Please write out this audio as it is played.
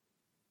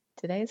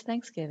Today is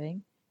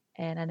Thanksgiving,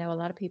 and I know a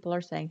lot of people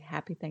are saying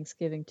Happy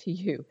Thanksgiving to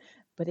you,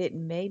 but it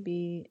may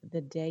be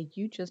the day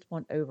you just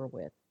want over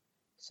with.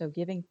 So,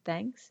 giving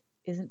thanks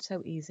isn't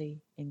so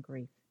easy in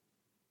grief.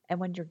 And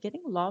when you're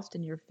getting lost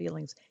in your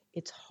feelings,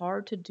 it's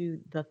hard to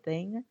do the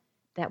thing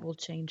that will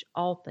change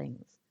all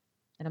things.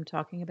 And I'm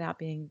talking about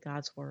being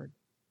God's Word.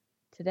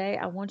 Today,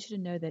 I want you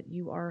to know that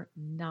you are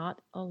not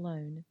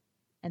alone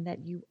and that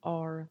you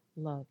are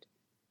loved.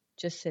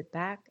 Just sit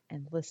back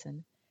and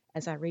listen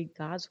as I read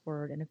God's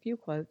Word and a few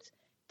quotes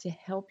to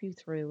help you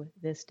through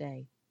this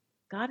day.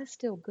 God is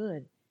still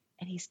good,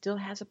 and He still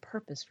has a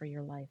purpose for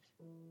your life.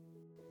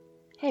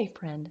 Hey,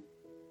 friend.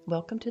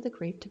 Welcome to the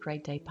Grief to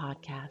Great Day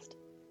podcast.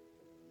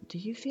 Do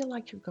you feel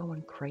like you're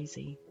going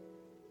crazy?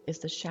 Is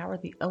the shower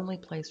the only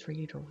place for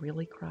you to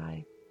really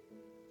cry?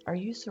 Are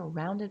you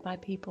surrounded by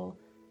people,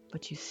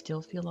 but you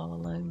still feel all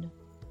alone?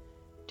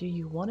 Do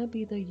you want to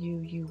be the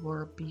you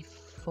were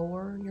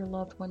before your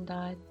loved one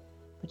died,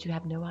 but you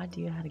have no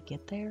idea how to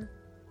get there?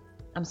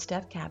 I'm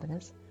Steph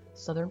Cabanis,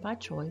 Southern by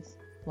choice,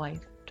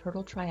 wife,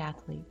 turtle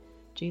triathlete,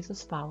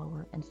 Jesus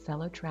follower, and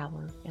fellow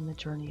traveler in the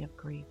journey of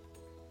grief.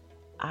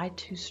 I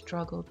too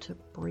struggled to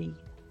breathe,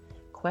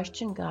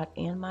 questioned God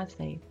and my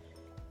faith,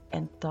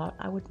 and thought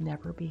I would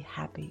never be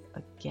happy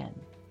again.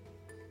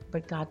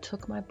 But God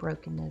took my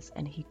brokenness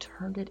and He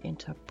turned it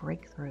into a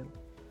breakthrough.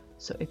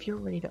 So if you're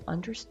ready to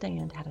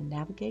understand how to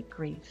navigate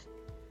grief,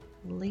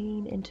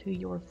 lean into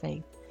your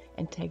faith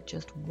and take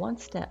just one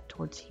step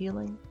towards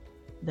healing,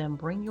 then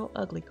bring your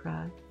ugly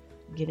cry,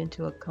 get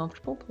into a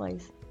comfortable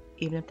place,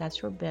 even if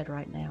that's your bed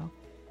right now,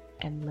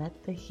 and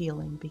let the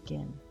healing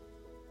begin.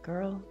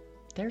 Girl,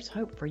 there's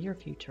hope for your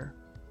future.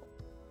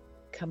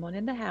 Come on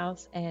in the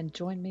house and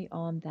join me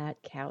on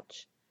that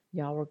couch.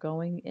 Y'all, we're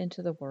going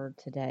into the Word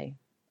today.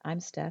 I'm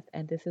Steph,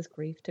 and this is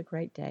Grief to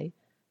Great Day,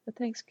 the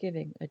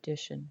Thanksgiving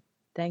edition.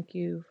 Thank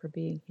you for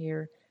being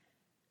here.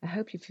 I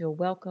hope you feel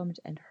welcomed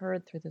and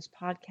heard through this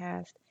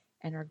podcast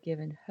and are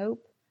given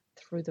hope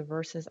through the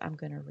verses I'm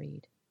going to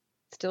read.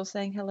 Still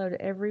saying hello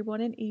to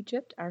everyone in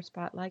Egypt, our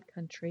spotlight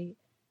country,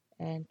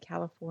 and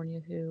California,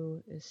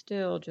 who is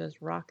still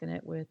just rocking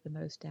it with the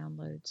most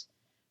downloads.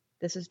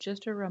 This is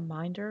just a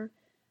reminder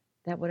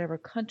that whatever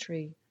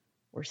country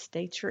or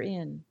state you're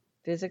in,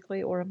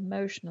 physically or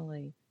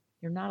emotionally,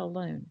 you're not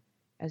alone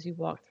as you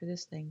walk through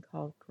this thing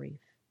called grief.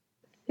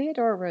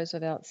 Theodore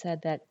Roosevelt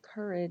said that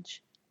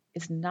courage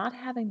is not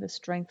having the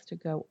strength to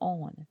go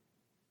on.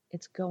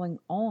 It's going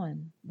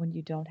on when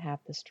you don't have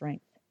the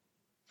strength.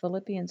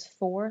 Philippians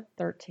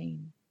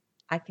 4:13.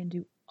 I can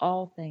do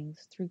all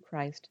things through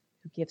Christ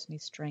who gives me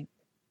strength.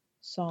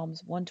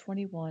 Psalms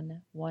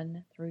 121,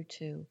 1 through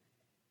 2.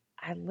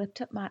 I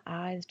lift up my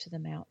eyes to the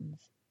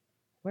mountains.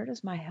 Where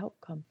does my help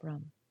come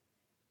from?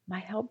 My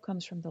help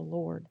comes from the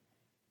Lord,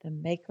 the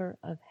maker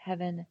of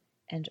heaven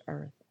and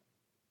earth.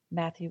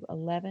 Matthew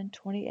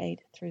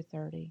 11:28 through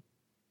 30.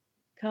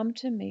 Come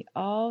to me,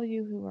 all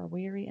you who are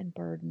weary and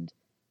burdened,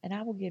 and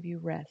I will give you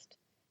rest.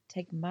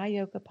 Take my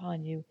yoke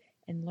upon you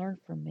and learn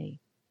from me,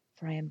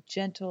 for I am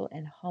gentle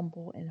and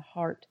humble in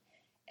heart,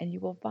 and you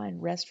will find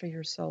rest for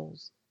your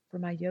souls. For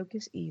my yoke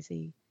is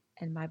easy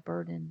and my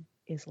burden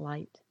is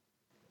light.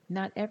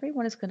 Not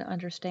everyone is going to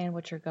understand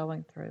what you're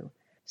going through,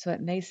 so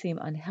it may seem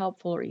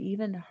unhelpful or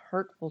even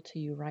hurtful to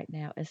you right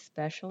now,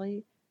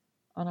 especially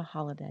on a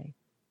holiday.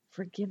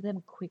 Forgive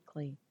them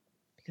quickly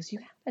because you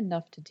have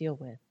enough to deal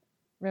with.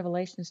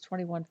 Revelations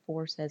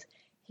 21:4 says,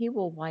 He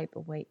will wipe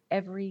away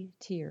every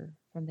tear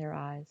from their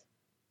eyes.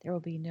 There will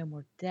be no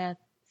more death,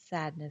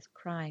 sadness,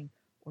 crying,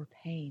 or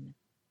pain.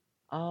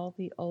 All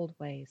the old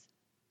ways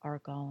are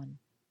gone.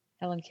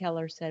 Helen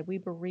Keller said, We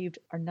bereaved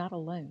are not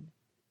alone.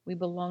 We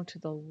belong to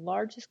the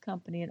largest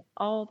company in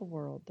all the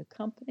world, the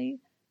company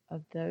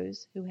of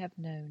those who have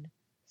known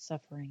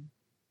suffering.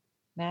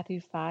 Matthew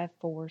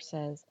 5:4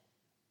 says,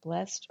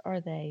 Blessed are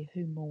they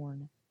who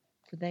mourn,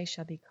 for they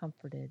shall be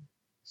comforted.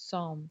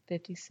 Psalm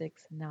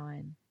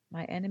 56:9.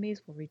 My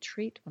enemies will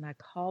retreat when I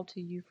call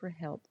to you for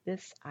help.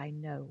 This I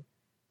know.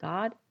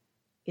 God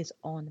is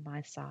on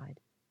my side.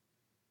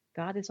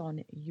 God is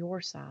on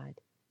your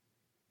side.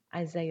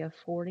 Isaiah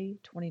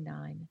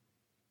 40:29.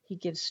 He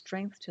gives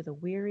strength to the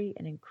weary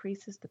and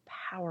increases the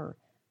power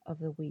of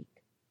the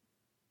weak.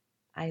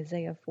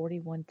 Isaiah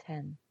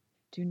 41:10.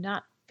 Do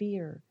not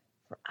fear,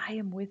 for I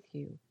am with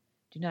you.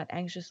 Do not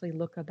anxiously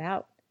look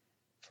about,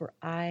 for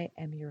I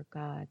am your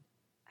God.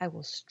 I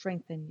will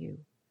strengthen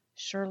you.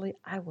 Surely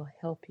I will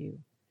help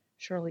you.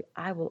 Surely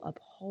I will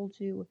uphold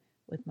you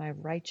with my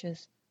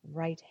righteous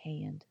right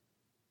hand.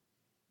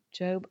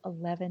 Job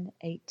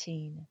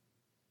 11:18.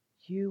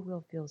 You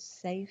will feel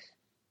safe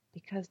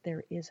because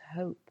there is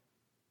hope.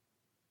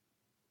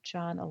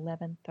 John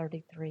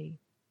 11:33.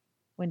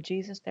 When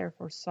Jesus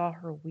therefore saw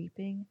her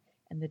weeping,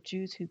 and the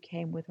Jews who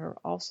came with her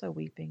also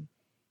weeping,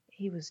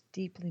 he was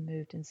deeply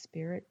moved in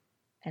spirit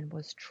and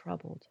was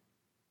troubled.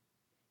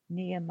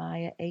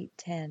 Nehemiah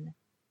 8:10.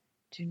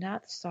 Do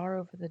not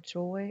sorrow, for the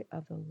joy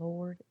of the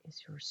Lord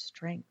is your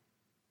strength.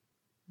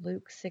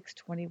 Luke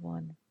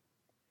 6:21.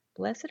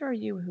 Blessed are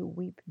you who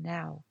weep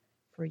now,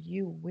 for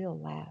you will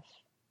laugh.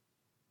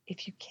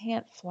 If you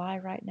can't fly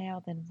right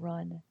now, then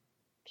run.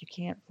 If you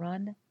can't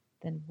run,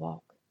 then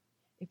walk.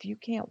 If you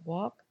can't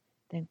walk,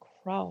 then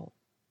crawl.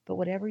 But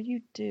whatever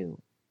you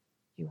do,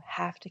 you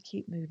have to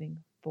keep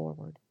moving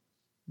forward.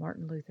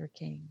 Martin Luther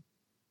King.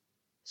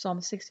 Psalm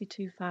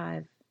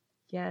 62:5.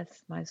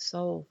 Yes, my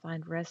soul,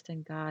 find rest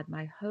in God.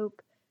 My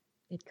hope,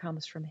 it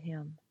comes from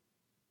Him.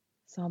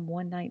 Psalm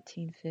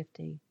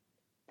 119:50.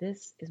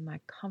 This is my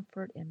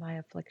comfort in my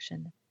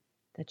affliction,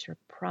 that your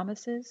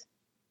promises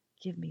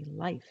give me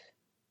life.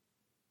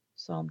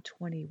 Psalm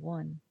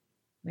 21.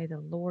 May the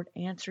Lord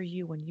answer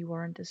you when you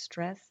are in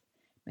distress.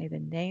 May the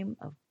name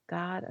of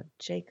God of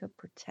Jacob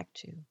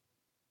protect you.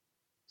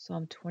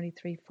 Psalm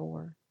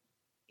 23:4.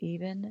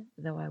 Even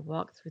though I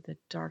walk through the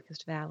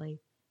darkest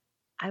valley,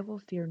 I will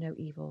fear no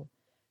evil,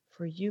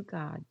 for you,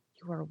 God,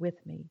 you are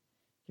with me.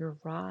 Your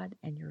rod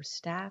and your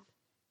staff,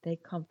 they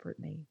comfort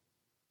me.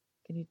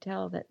 Can you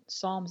tell that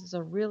Psalms is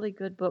a really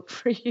good book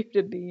for you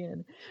to be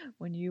in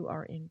when you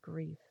are in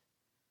grief?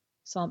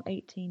 Psalm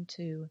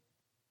 18:2.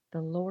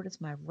 The Lord is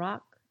my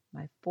rock,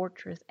 my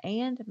fortress,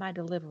 and my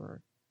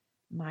deliverer.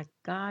 My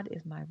God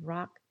is my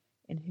rock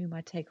in whom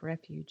I take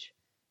refuge,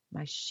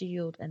 my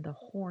shield and the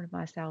horn of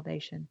my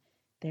salvation.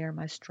 They are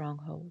my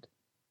stronghold.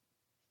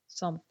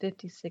 Psalm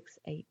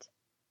 56:8.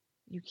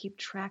 You keep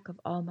track of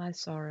all my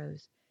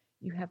sorrows.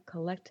 You have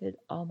collected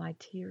all my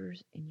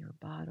tears in your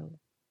bottle.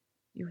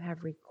 You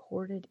have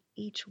recorded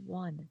each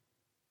one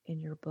in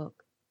your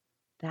book.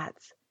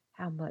 That's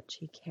how much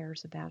He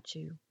cares about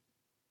you.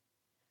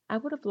 I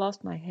would have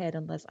lost my head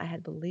unless I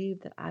had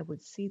believed that I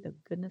would see the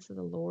goodness of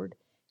the Lord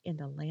in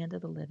the land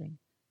of the living.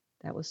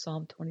 That was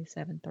Psalm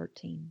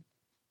 27:13.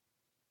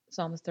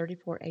 Psalms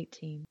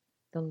 34:18.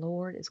 The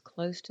Lord is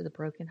close to the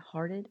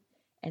brokenhearted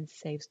and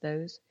saves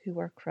those who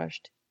are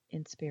crushed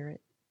in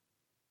spirit.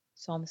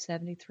 Psalm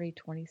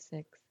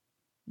 73:26.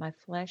 My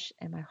flesh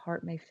and my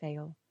heart may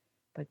fail,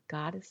 but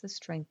God is the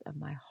strength of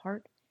my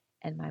heart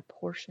and my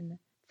portion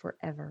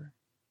forever.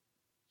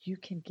 You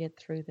can get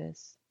through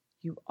this.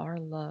 You are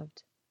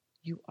loved.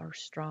 You are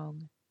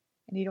strong.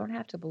 And you don't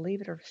have to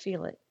believe it or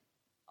feel it.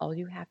 All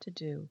you have to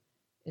do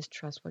is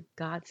trust what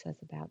God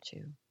says about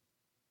you.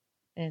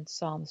 In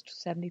Psalms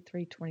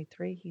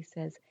 73:23, he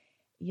says,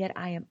 Yet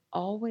I am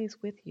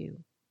always with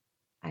you.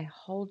 I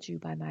hold you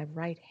by my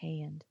right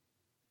hand.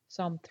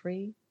 Psalm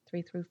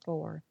 3:3 through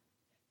 4.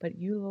 But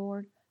you,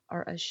 Lord,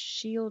 are a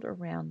shield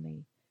around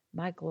me,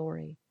 my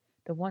glory,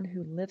 the one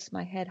who lifts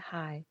my head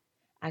high.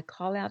 I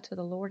call out to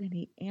the Lord, and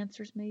He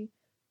answers me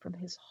from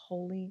His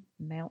holy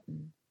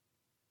mountain.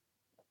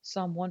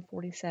 Psalm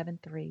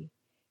 147:3.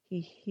 He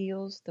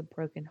heals the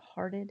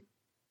brokenhearted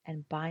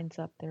and binds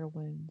up their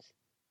wounds.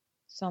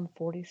 Psalm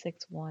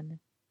 46:1.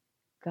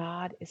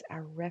 God is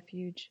our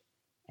refuge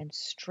and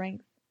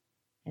strength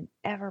and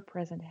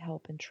ever-present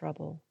help in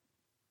trouble.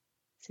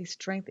 See,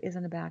 strength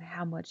isn't about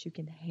how much you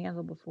can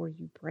handle before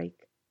you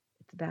break.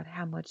 It's about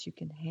how much you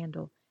can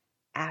handle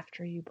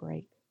after you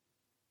break.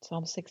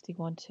 Psalm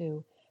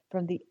 61:2.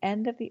 From the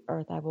end of the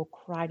earth I will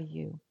cry to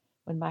you.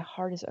 When my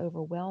heart is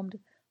overwhelmed,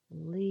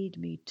 lead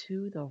me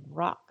to the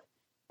rock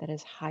that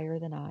is higher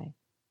than I.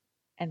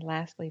 And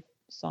lastly,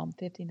 Psalm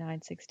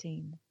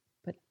 59:16.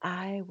 But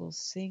I will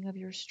sing of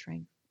your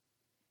strength.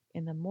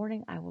 In the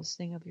morning I will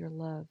sing of your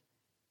love,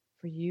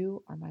 for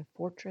you are my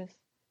fortress,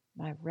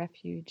 my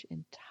refuge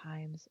in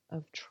times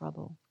of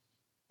trouble.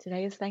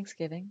 Today is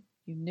Thanksgiving.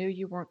 You knew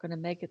you weren't going to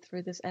make it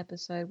through this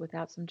episode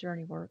without some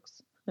journey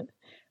works,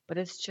 but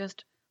it's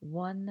just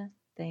one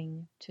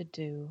thing to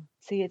do.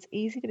 See, it's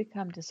easy to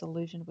become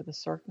disillusioned with the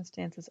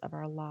circumstances of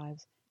our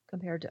lives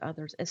compared to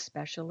others,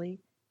 especially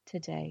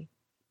today.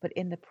 But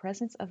in the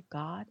presence of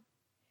God,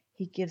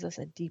 He gives us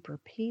a deeper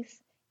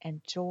peace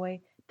and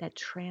joy that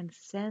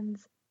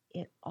transcends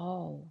it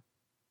all.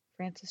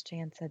 Francis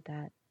Chan said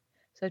that.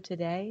 So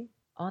today,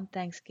 on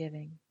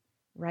Thanksgiving,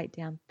 write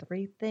down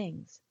 3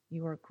 things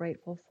you are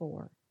grateful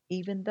for,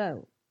 even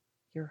though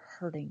you're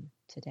hurting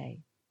today.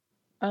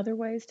 Other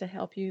ways to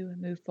help you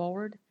move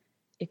forward,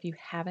 if you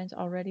haven't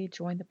already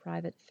joined the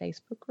private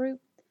Facebook group,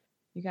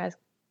 you guys,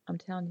 I'm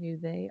telling you,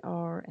 they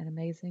are an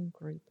amazing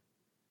group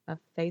of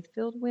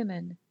faith-filled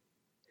women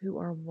who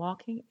are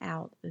walking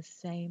out the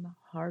same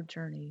hard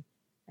journey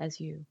as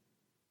you.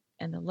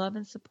 And the love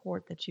and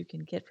support that you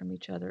can get from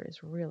each other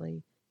is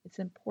really, it's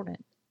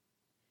important.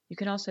 You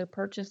can also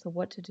purchase the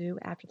What to Do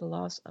After the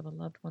Loss of a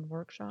Loved One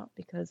workshop,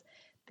 because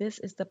this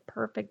is the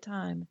perfect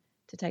time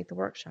to take the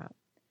workshop.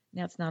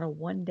 Now, it's not a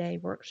one-day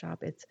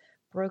workshop. It's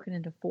broken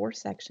into 4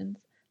 sections,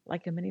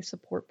 like a mini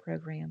support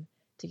program,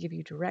 to give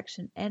you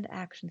direction and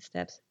action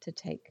steps to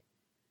take.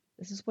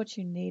 This is what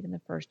you need in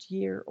the first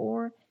year,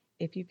 or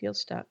if you feel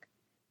stuck,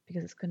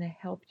 because it's going to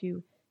help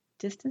you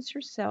distance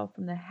yourself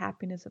from the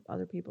happiness of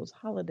other people's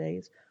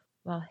holidays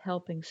while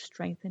helping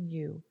strengthen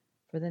you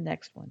for the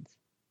next ones.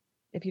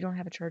 If you don't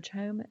have a church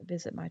home,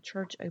 visit my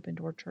church,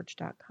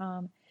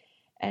 opendoorchurch.com,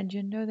 and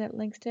you know that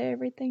links to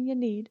everything you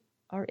need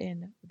are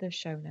in the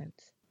show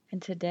notes.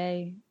 And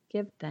today,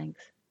 give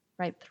thanks.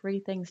 Write 3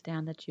 things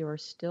down that you are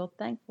still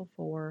thankful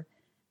for,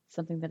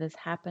 something that has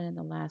happened in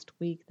the last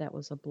week that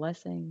was a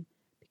blessing,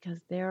 because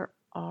there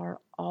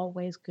are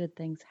always good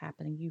things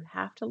happening. You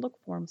have to look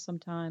for them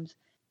sometimes,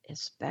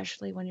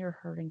 especially when you're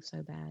hurting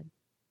so bad.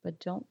 But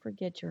don't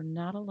forget you're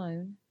not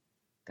alone.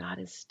 God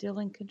is still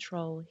in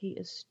control. He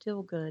is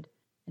still good,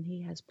 and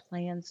He has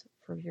plans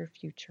for your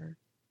future.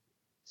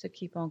 So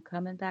keep on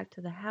coming back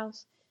to the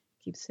house,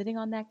 keep sitting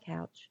on that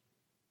couch,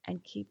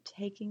 and keep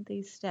taking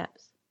these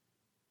steps.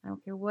 I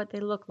don't care what they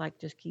look like,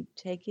 just keep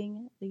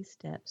taking these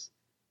steps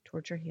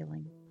towards your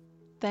healing.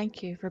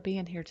 Thank you for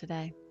being here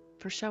today,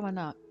 for showing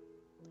up.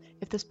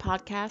 If this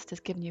podcast has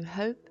given you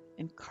hope,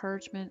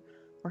 encouragement,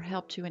 or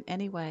helped you in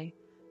any way,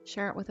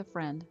 share it with a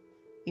friend,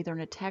 either in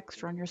a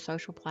text or on your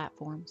social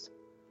platforms.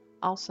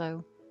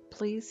 Also,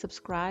 please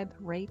subscribe,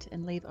 rate,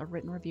 and leave a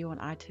written review on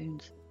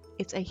iTunes.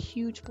 It's a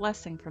huge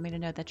blessing for me to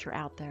know that you're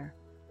out there.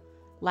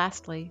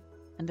 Lastly,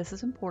 and this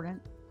is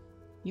important,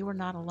 you are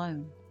not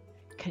alone.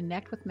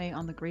 Connect with me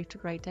on the Grief to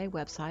Great Day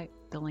website,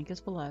 the link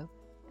is below,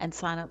 and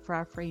sign up for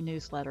our free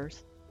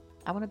newsletters.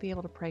 I want to be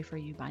able to pray for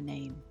you by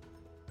name.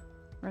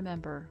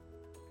 Remember,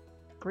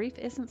 grief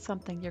isn't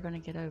something you're going to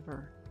get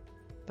over,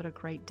 but a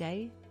great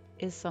day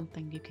is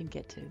something you can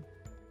get to.